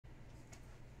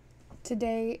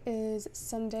Today is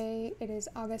Sunday, it is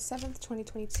August 7th,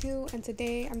 2022, and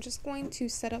today I'm just going to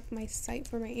set up my site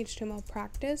for my HTML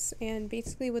practice. And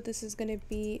basically what this is going to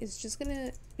be is just going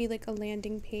to be like a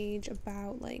landing page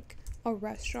about like a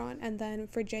restaurant, and then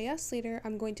for JS later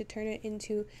I'm going to turn it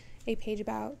into a page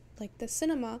about like the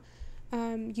cinema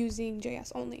using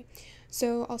JS only.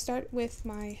 So I'll start with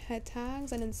my head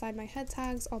tags, and inside my head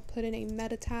tags I'll put in a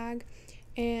meta tag.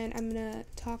 And I'm going to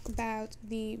talk about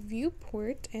the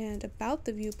viewport, and about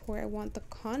the viewport I want the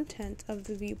content of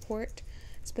the viewport,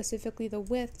 specifically the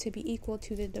width, to be equal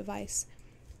to the device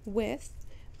width,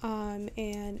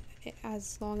 and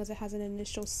as long as it has an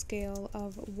initial scale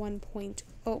of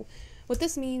 1.0. What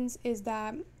this means is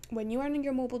that when you are on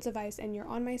your mobile device and you're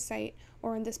on my site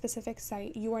or on this specific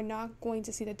site, you are not going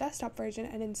to see the desktop version,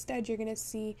 and instead you're going to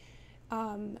see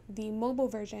the mobile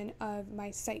version of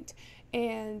my site.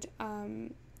 And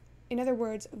in other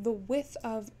words, the width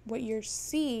of what you're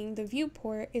seeing, the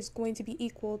viewport, is going to be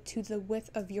equal to the width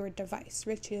of your device,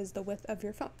 which is the width of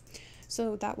your phone.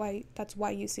 So that's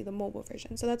why you see the mobile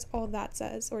version. So that's all that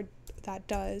says, or that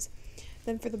does.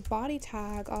 Then for the body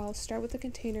tag, I'll start with the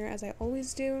container as I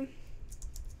always do.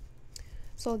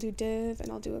 So I'll do div and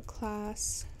I'll do a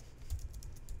class.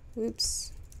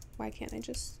 Oops, why can't I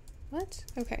just, what?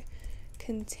 Okay,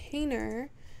 container.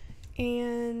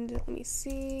 And let me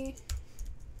see,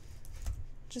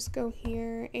 just go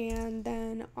here, and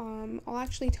then I'll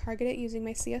actually target it using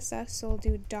my CSS. So I'll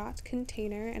do dot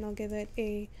container and I'll give it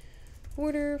a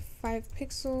border 5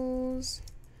 pixels.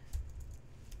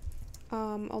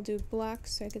 I'll do black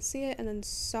so I can see it, and then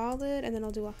solid, and then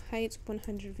I'll do a height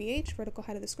 100 VH, vertical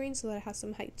height of the screen, so that it has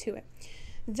some height to it.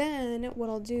 Then what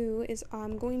I'll do is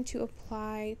I'm going to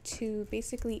apply to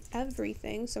basically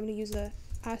everything. So I'm going to use the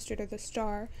asterisk or the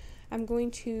star. I'm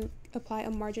going to apply a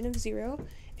margin of 0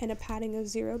 and a padding of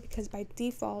 0, because by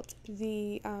default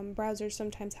the browsers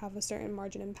sometimes have a certain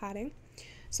margin and padding.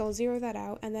 So I'll 0 that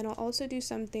out, and then I'll also do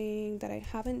something that I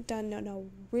haven't done in a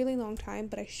really long time,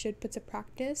 but I should put to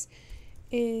practice,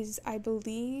 is I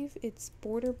believe it's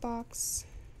border box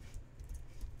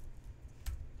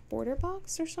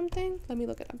or something. Let me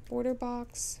look it up. Border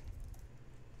box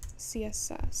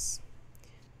CSS.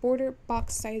 Border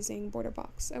box sizing, border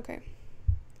box. Okay.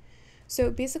 So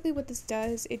basically what this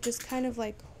does, it just kind of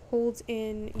like holds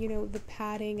in, you know, the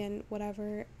padding and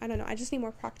whatever. I don't know, I just need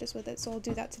more practice with it, so I'll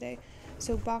do that today.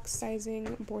 So box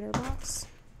sizing, border box.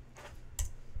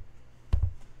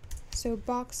 So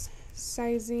box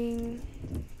sizing,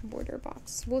 border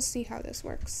box. We'll see how this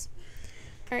works.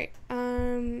 Alright,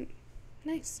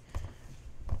 nice.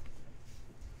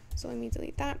 So let me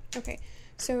delete that. Okay,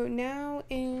 so now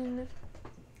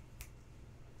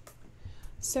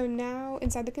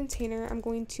inside the container, I'm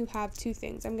going to have two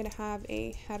things. I'm going to have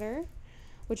a header,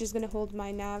 which is going to hold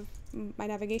my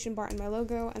navigation bar and my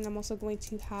logo, and I'm also going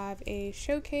to have a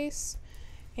showcase,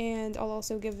 and I'll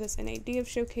also give this an ID of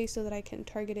showcase so that I can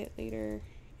target it later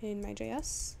in my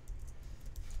JS.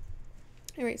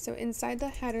 Alright, so inside the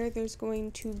header there's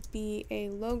going to be a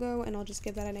logo, and I'll just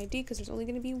give that an ID because there's only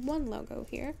going to be one logo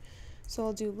here. So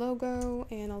I'll do logo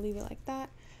and I'll leave it like that.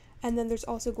 And then there's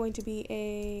also going to be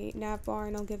a nav bar,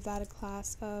 and I'll give that a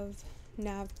class of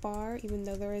nav bar, even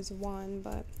though there is one,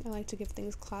 but I like to give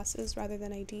things classes rather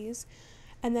than IDs.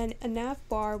 And then a nav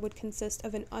bar would consist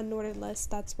of an unordered list.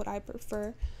 That's what I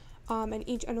prefer. And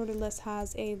each unordered list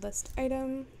has a list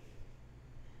item.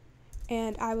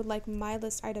 And I would like my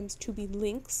list items to be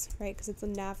links, right, because it's a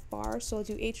nav bar. So I'll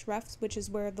do hrefs, which is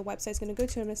where the website's going to go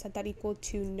to. I'm going to set that equal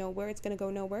to nowhere. It's going to go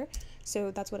nowhere.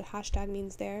 So that's what a hashtag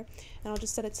means there. And I'll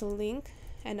just set it to link,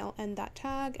 and I'll end that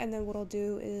tag. And then what I'll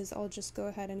do is I'll just go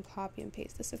ahead and copy and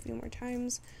paste this a few more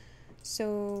times.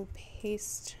 So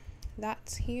paste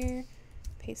that here,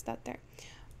 paste that there.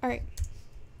 All right,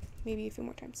 maybe a few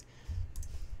more times.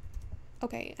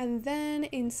 Okay, and then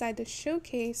inside the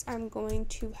showcase, I'm going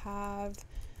to have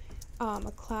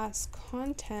a class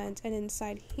content, and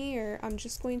inside here, I'm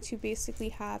just going to basically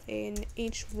have an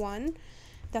h1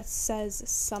 that says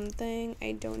something,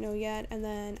 I don't know yet, and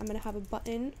then I'm going to have a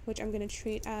button, which I'm going to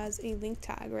treat as a link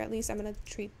tag, or at least I'm going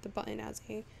to treat the button as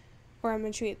I'm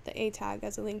going to treat the a tag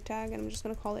as a link tag, and I'm just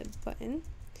going to call it button.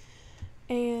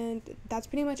 And that's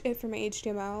pretty much it for my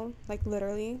HTML, like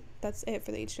literally, that's it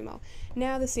for the HTML.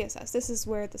 Now the CSS, this is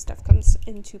where the stuff comes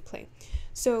into play.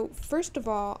 So first of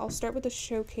all, I'll start with the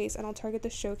showcase, and I'll target the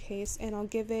showcase, and I'll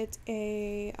give it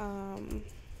a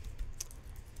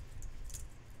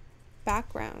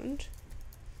background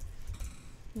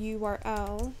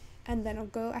URL, and then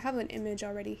I have an image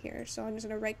already here, so I'm just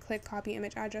going to right click, copy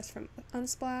image address from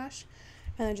Unsplash,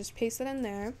 and then just paste it in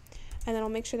there. And then I'll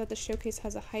make sure that the showcase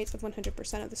has a height of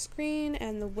 100% of the screen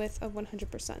and the width of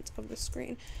 100% of the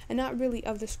screen. And not really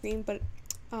of the screen, but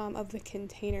of the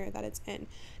container that it's in.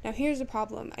 Now here's the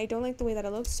problem. I don't like the way that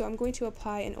it looks, so I'm going to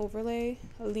apply an overlay,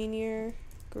 a linear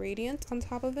gradient on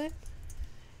top of it.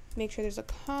 Make sure there's a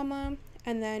comma,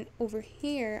 and then over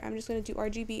here I'm just going to do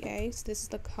RGBA, so this is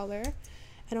the color,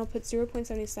 and I'll put 0.77,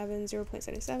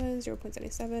 0.77,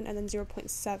 0.77, and then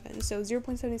 0.7. So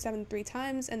 0.77 3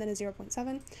 times, and then a 0.7,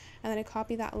 and then I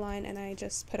copy that line and I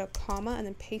just put a comma and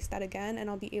then paste that again, and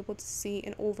I'll be able to see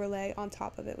an overlay on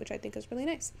top of it, which I think is really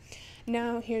nice.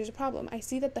 Now here's the problem. I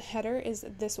see that the header is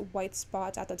this white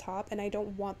spot at the top, and I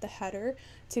don't want the header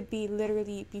to be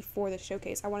literally before the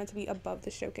showcase. I want it to be above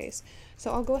the showcase.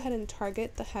 So I'll go ahead and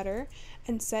target the header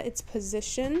and set its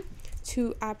position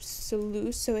to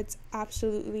absolute, so it's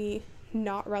absolutely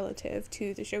not relative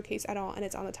to the showcase at all, and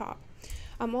it's on the top.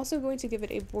 I'm also going to give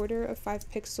it a border of 5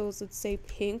 pixels, let's say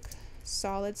pink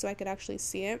solid, so I could actually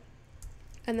see it.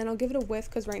 And then I'll give it a width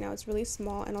because right now it's really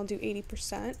small, and I'll do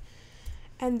 80%.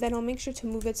 And then I'll make sure to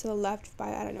move it to the left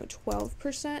by, I don't know,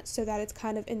 12%, so that it's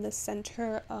kind of in the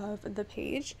center of the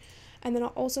page. And then I'll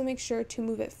also make sure to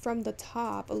move it from the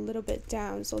top a little bit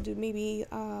down, so I'll do maybe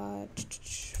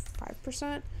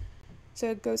 5%. So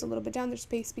it goes a little bit down, there's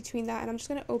space between that, and I'm just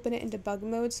going to open it in debug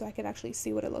mode so I could actually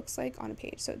see what it looks like on a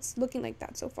page. So it's looking like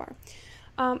that so far.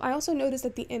 I also noticed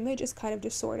that the image is kind of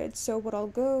distorted, so what I'll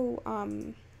go,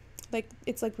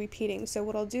 it's like repeating. So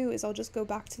what I'll do is I'll just go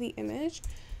back to the image,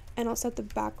 and I'll set the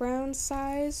background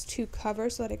size to cover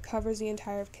so that it covers the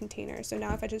entire container. So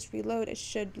now if I just reload, it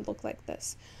should look like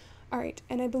this. Alright,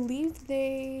 and I believe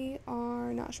they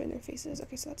are not showing their faces.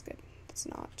 Okay, so that's good. That's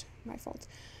not my fault.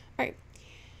 Alright.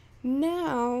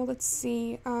 Now, let's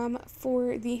see,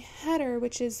 for the header,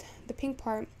 which is the pink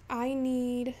part, I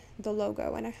need the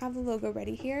logo, and I have the logo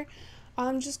ready here.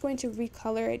 I'm just going to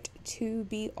recolor it to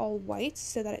be all white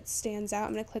so that it stands out.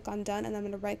 I'm going to click on done, and I'm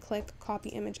going to right click, copy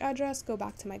image address, go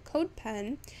back to my code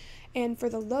pen, and for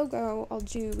the logo, I'll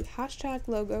do hashtag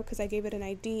logo because I gave it an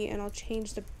ID, and I'll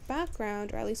change the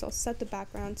background, or at least I'll set the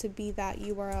background to be that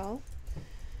URL.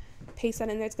 Paste that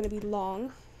in there, it's going to be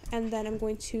long. And then I'm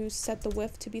going to set the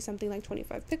width to be something like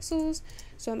 25 pixels,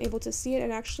 so I'm able to see it,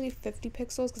 and actually 50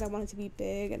 pixels because I want it to be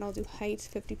big, and I'll do height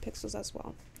 50 pixels as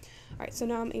well. Alright, so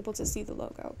now I'm able to see the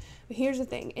logo. But here's the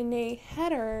thing, in a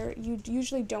header, you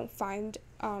usually don't find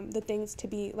the things to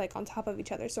be like on top of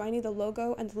each other, so I need the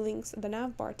logo and the links, the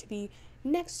nav bar, to be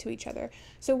next to each other.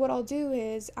 So what I'll do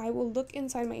is I will look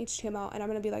inside my HTML, and I'm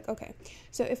going to be like, okay,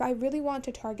 so if I really want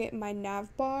to target my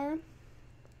nav bar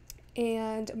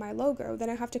and my logo, then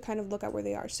I have to kind of look at where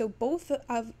they are. So both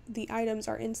of the items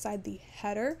are inside the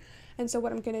header, and so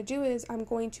what I'm going to do is I'm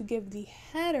going to give the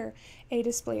header a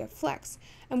display of flex.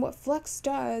 And what flex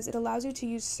does, it allows you to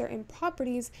use certain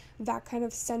properties that kind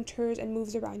of centers and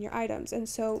moves around your items. And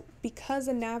so because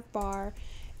the nav bar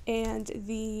and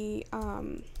the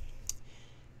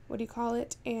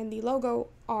and the logo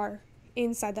are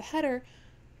inside the header,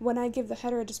 when I give the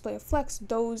header a display of flex,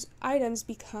 those items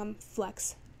become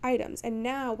flex items. And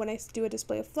now when I do a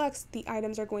display of flex, the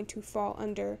items are going to fall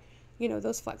under, you know,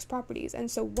 those flex properties. And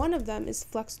so one of them is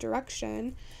flex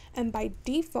direction, and by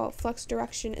default flex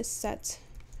direction is set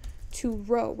to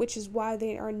row, which is why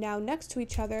they are now next to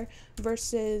each other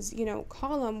versus, you know,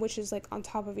 column, which is like on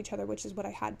top of each other, which is what I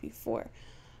had before.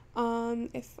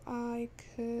 If I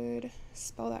could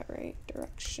spell that right,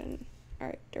 direction.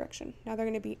 Alright, direction. Now they're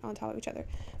going to be on top of each other.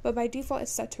 But by default,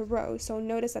 it's set to row. So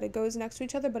notice that it goes next to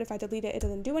each other, but if I delete it, it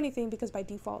doesn't do anything because by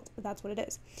default, that's what it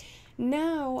is.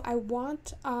 Now, I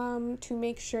want to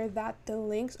make sure that the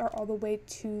links are all the way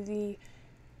to the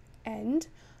end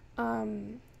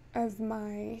of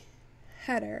my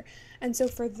header. And so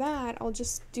for that, I'll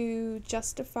just do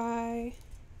justify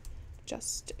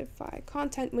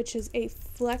content, which is a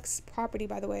flex property,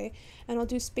 by the way, and I'll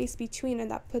do space between,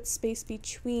 and that puts space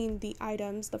between the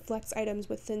items, the flex items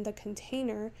within the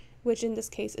container, which in this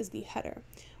case is the header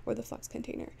or the flex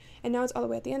container. And now it's all the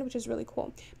way at the end, which is really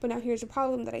cool. But now here's a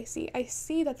problem that I see. I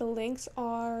see that the links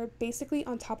are basically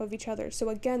on top of each other. So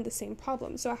again, the same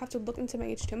problem. So I have to look into my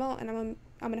HTML, and I'm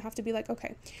gonna have to be like,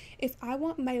 okay, if I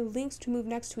want my links to move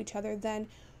next to each other, then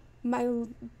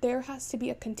there has to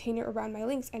be a container around my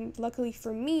links, and luckily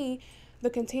for me, the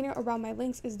container around my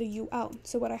links is the UL.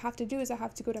 So what I have to do is I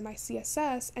have to go to my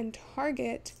CSS and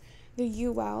target the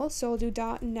UL. So I'll do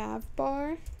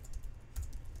 .navbar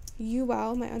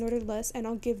UL, my unordered list, and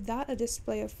I'll give that a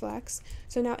display of flex.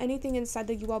 So now anything inside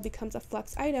the UL becomes a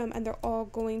flex item, and they're all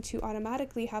going to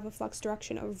automatically have a flex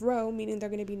direction of row, meaning they're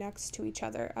going to be next to each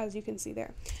other, as you can see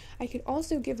there. I could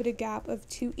also give it a gap of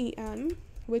 2 EM,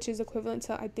 which is equivalent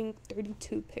to, I think,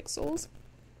 32 pixels.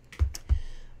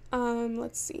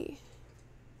 Let's see.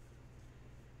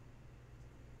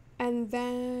 And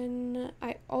then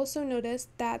I also noticed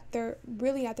that they're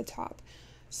really at the top.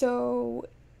 So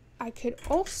I could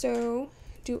also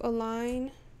do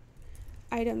align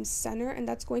item center, and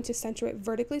that's going to center it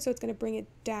vertically, so it's going to bring it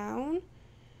down.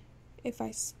 If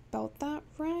I spelled that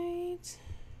right.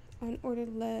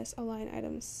 Unordered list, align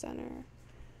item center.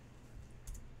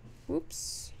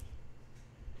 Oops.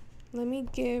 Let me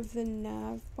give the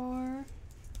nav bar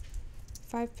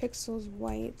 5 pixels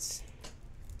white,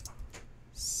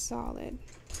 solid.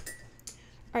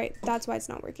 All right, that's why it's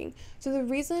not working. So the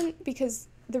reason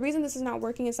this is not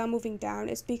working, it's not moving down,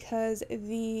 is because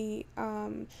the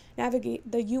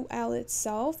the UL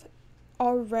itself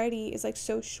already is like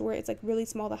so short. It's like really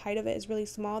small. The height of it is really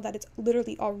small that it's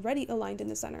literally already aligned in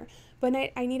the center. But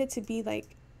I need it to be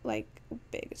like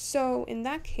big. So in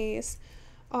that case,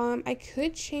 I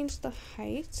could change the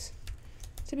height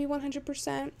to be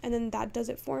 100%, and then that does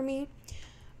it for me.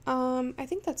 I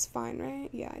think that's fine, right?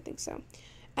 Yeah, I think so.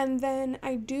 And then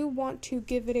I do want to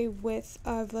give it a width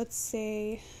of, let's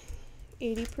say,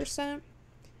 80%.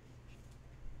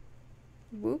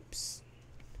 Whoops.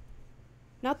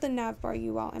 Not the nav bar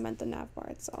UL, I meant the nav bar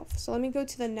itself. So let me go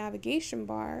to the navigation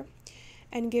bar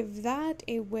and give that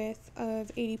a width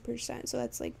of 80%. So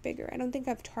that's like bigger. I don't think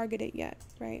I've targeted yet,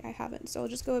 right? I haven't. So I'll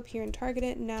just go up here and target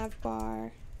it, nav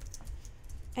bar,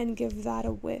 and give that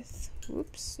a width.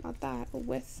 Whoops, not that, a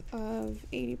width of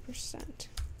 80%.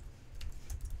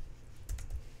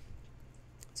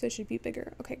 So it should be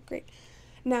bigger. Okay, great.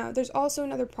 Now, there's also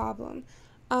another problem.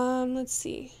 Let's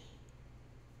see.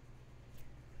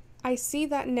 I see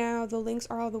that now the links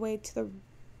are all the way to the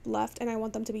left, and I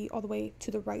want them to be all the way to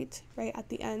the right at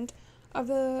the end of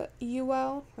the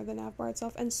UL, or the nav bar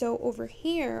itself. And so over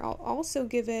here, I'll also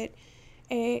give it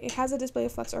it has a display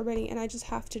of flex already, and I just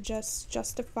have to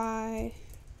justify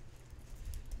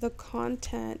the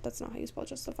content, that's not how you spell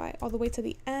justify, all the way to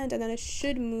the end, and then it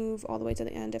should move all the way to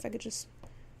the end. If I could just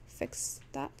fix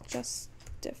that,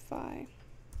 justify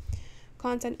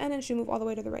content, and it should move all the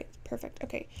way to the right. Perfect.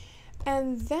 Okay.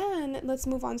 And then let's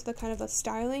move on to the kind of the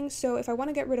styling. So if I want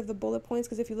to get rid of the bullet points,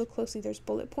 because if you look closely, there's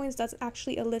bullet points, that's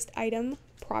actually a list item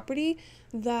property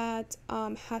that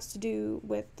has to do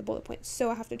with the bullet points. So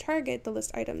I have to target the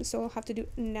list items. So I'll have to do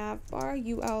navbar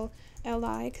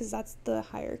ULLI, because that's the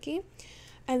hierarchy.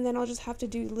 And then I'll just have to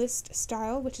do list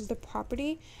style, which is the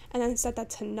property, and then set that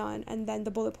to none, and then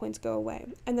the bullet points go away.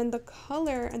 And then the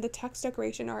color and the text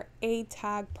decoration are A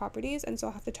tag properties, and so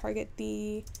I'll have to target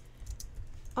the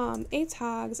A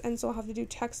tags, and so I'll have to do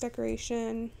text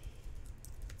decoration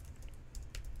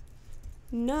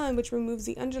none, which removes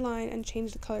the underline, and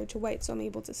change the color to white so I'm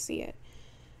able to see it.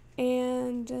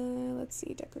 And let's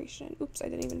see, decoration. Oops, I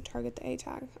didn't even target the A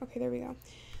tag. Okay, there we go.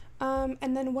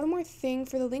 And then one more thing,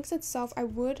 for the links itself, I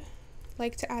would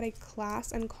like to add a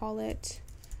class and call it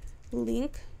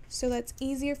link, so that's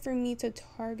easier for me to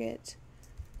target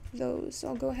those. So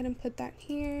I'll go ahead and put that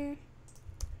here,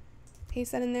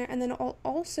 paste that in there, and then I'll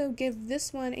also give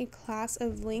this one a class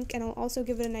of link, and I'll also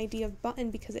give it an ID of button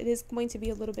because it is going to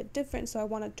be a little bit different, so I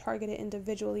want to target it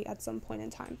individually at some point in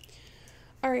time.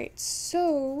 Alright,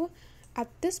 so at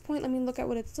this point, let me look at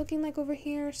what it's looking like over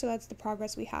here. So that's the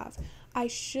progress we have. I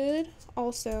should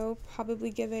also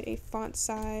probably give it a font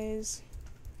size.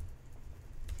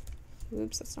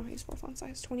 Oops, that's not how you spell font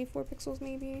size. 24 pixels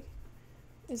maybe?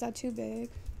 Is that too big?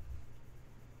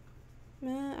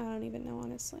 I don't even know,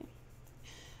 honestly.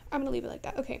 I'm gonna leave it like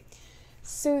that. Okay,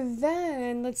 so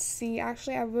then let's see.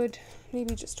 Actually, I would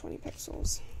maybe just 20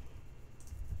 pixels.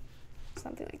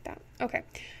 Something like that. Okay,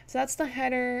 so that's the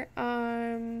header.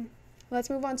 Let's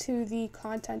move on to the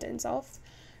content itself.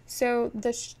 So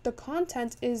the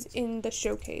content is in the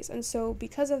showcase, and so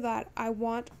because of that, I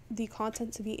want the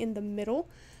content to be in the middle.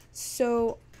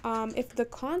 So if the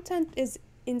content is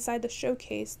inside the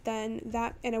showcase, then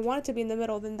that, and I want it to be in the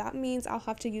middle, then that means I'll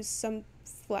have to use some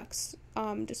flex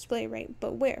display, right?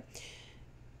 But where?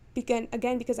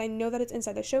 Again, because I know that it's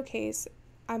inside the showcase,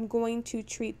 I'm going to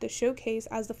treat the showcase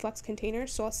as the flex container.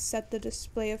 So I'll set the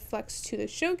display of flex to the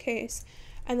showcase,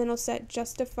 and then I'll set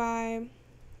justify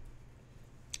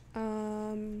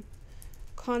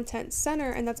content center,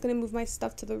 and that's going to move my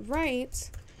stuff to the right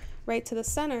to the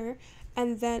center,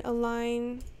 and then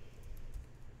align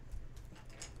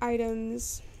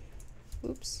items,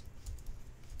 oops,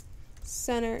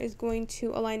 center is going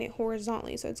to align it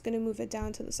horizontally, so it's going to move it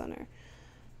down to the center.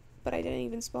 But I didn't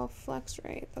even spell flex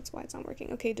right, that's why it's not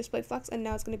working. Okay, display flex, and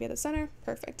now it's going to be at the center.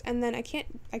 Perfect. And then I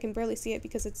can barely see it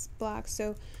because it's black,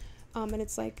 so and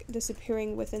it's like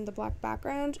disappearing within the black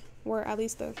background, or at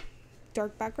least the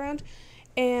dark background.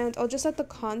 And I'll just set the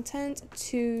content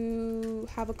to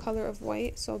have a color of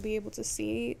white, so I'll be able to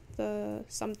see the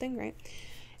something, right?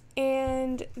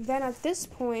 And then at this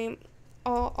point,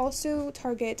 I'll also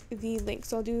target the link.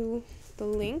 So I'll do the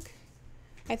link.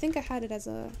 I think I had it as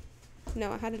a,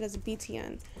 no, I had it as a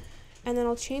BTN. And then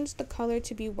I'll change the color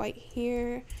to be white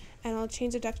here, and I'll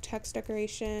change the text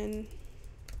decoration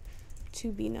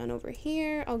to be none over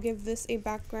here. I'll give this a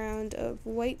background of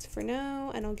white for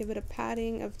now, and I'll give it a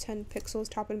padding of 10 pixels,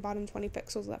 top and bottom, 20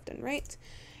 pixels left and right.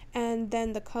 And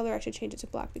then the color, I should change it to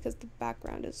black because the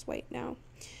background is white now.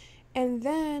 And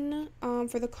then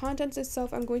for the contents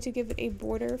itself, I'm going to give it a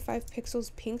border 5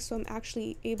 pixels pink, so I'm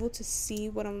actually able to see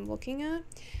what I'm looking at.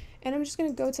 And I'm just going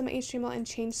to go to my HTML and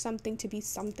change something to be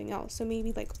something else. So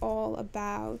maybe like all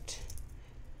about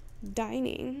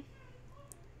dining.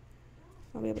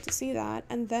 I'll be able to see that.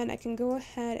 And then I can go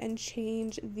ahead and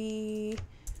change the,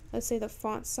 let's say the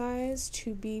font size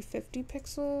to be 50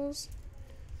 pixels.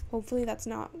 Hopefully that's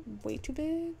not way too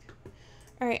big.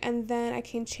 All right, and then I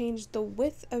can change the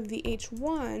width of the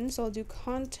H1. So I'll do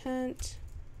content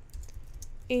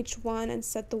H1 and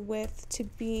set the width to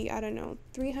be, I don't know,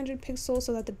 300 pixels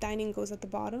so that the dining goes at the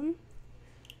bottom.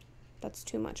 That's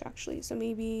too much actually. So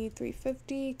maybe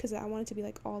 350 because I want it to be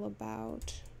like all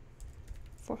about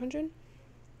 400,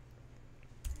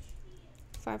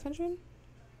 500.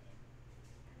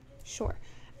 Sure.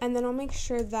 And then I'll make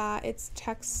sure that it's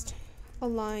text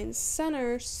align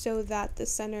center so that the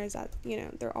center is at, you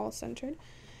know, they're all centered.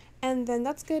 And then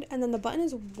that's good. And then the button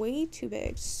is way too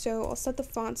big, so I'll set the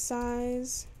font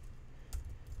size.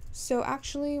 So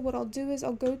actually what I'll do is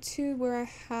I'll go to where I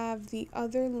have the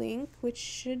other link, which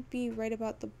should be right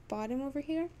about the bottom over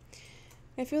here.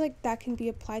 I feel like that can be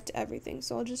applied to everything,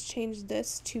 so I'll just change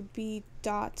this to be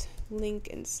dot link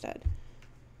instead.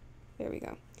 There we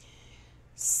go.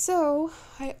 So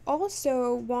I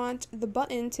also want the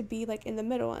button to be like in the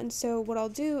middle, and so what I'll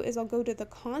do is I'll go to the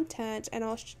content and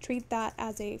I'll treat that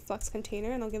as a flex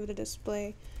container, and I'll give it a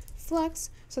display flex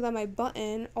so that my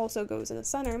button also goes in the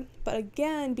center. But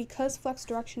again, because flex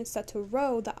direction is set to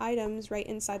row, the items right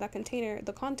inside that container,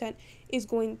 the content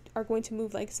are going to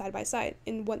move like side by side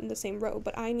in the same row,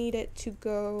 but I need it to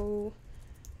go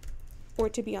or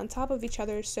to be on top of each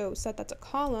other, so set that to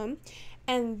column.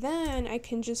 And then I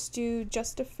can just do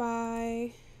justify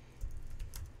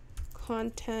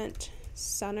content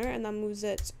center, and that moves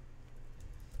it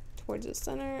towards the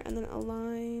center, and then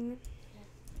align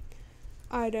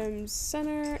items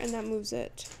center, and that moves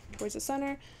it towards the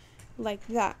center, like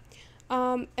that.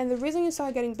 And the reason you saw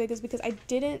it getting big is because I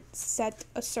didn't set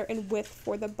a certain width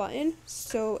for the button,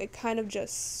 so it kind of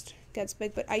just gets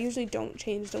big, but I usually don't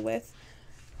change the width,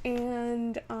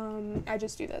 and I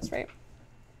just do this, right?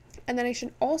 And then I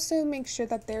should also make sure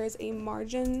that there is a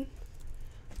margin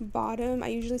bottom. I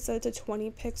usually set it to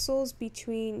 20 pixels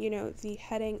between, you know, the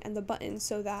heading and the button,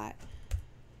 so that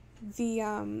the,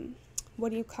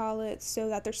 what do you call it? So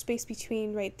that there's space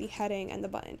between, right, the heading and the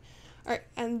button. All right,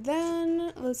 and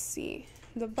then let's see.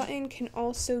 The button can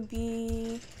also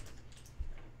be,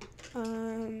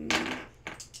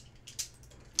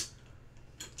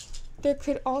 there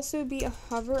could also be a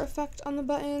hover effect on the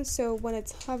button, so when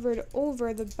it's hovered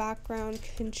over, the background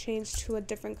can change to a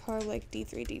different color, like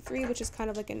D3, which is kind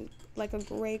of like a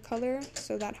gray color,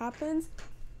 so that happens.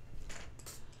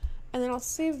 And then I'll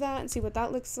save that and see what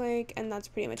that looks like, and that's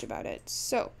pretty much about it.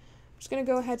 So I'm just going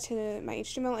to go ahead to my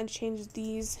HTML and change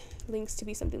these links to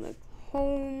be something like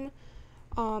home.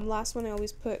 Last one I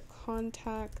always put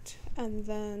contact, and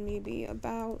then maybe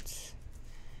about,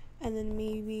 and then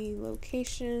maybe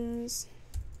locations,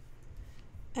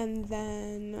 and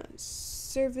then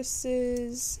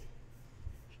services.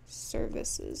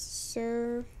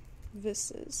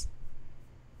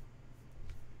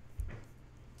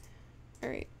 All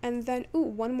right, and then, ooh,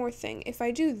 one more thing. If I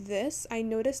do this, I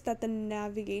notice that the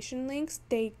navigation links,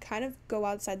 they kind of go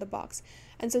outside the box.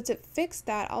 And so to fix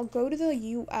that, I'll go to the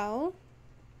UL,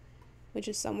 which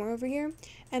is somewhere over here,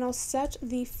 and I'll set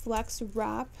the flex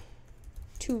wrap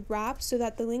to wrap so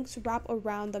that the links wrap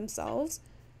around themselves,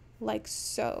 like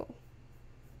so.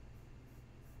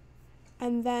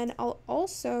 And then I'll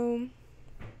also,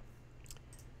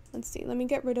 let's see, let me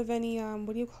get rid of any,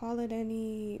 what do you call it,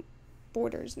 any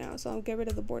borders now. So I'll get rid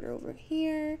of the border over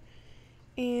here,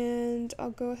 and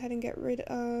I'll go ahead and get rid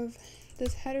of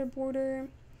this header border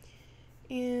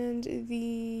and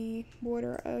the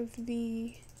border of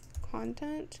the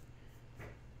content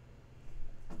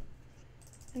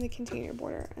and the container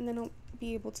border, and then I'll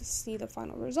be able to see the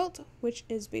final result, which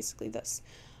is basically this.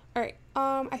 All right.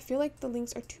 I feel like the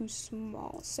links are too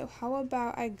small. So how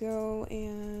about I go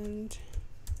and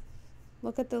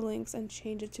look at the links and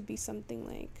change it to be something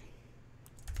like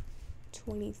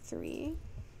 23.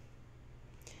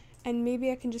 And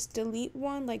maybe I can just delete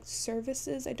one, like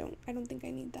services. I don't think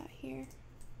I need that here.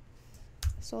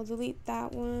 So I'll delete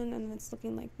that one, and it's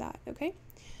looking like that, okay?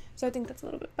 So I think that's a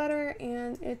little bit better,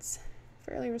 and it's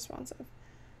fairly responsive.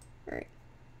 All right.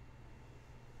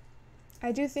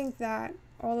 I do think that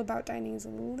all about dining is a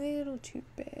little too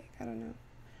big. I don't know.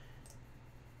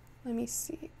 Let me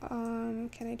see. Can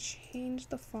I change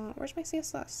the font? Where's my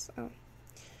CSS? Oh.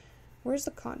 Where's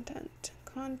the content?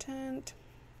 Content.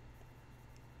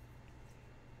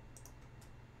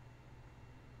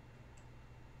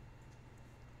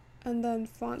 And then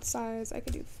font size, I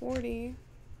could do 40.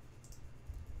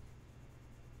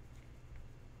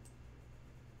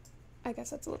 I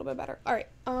guess that's a little bit better. All right.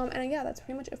 And yeah, that's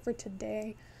pretty much it for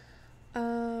today.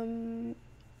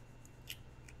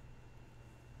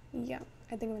 Yeah,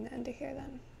 I think I'm gonna end it here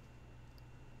then.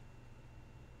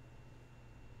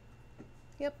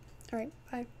 Yep. All right.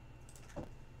 Bye.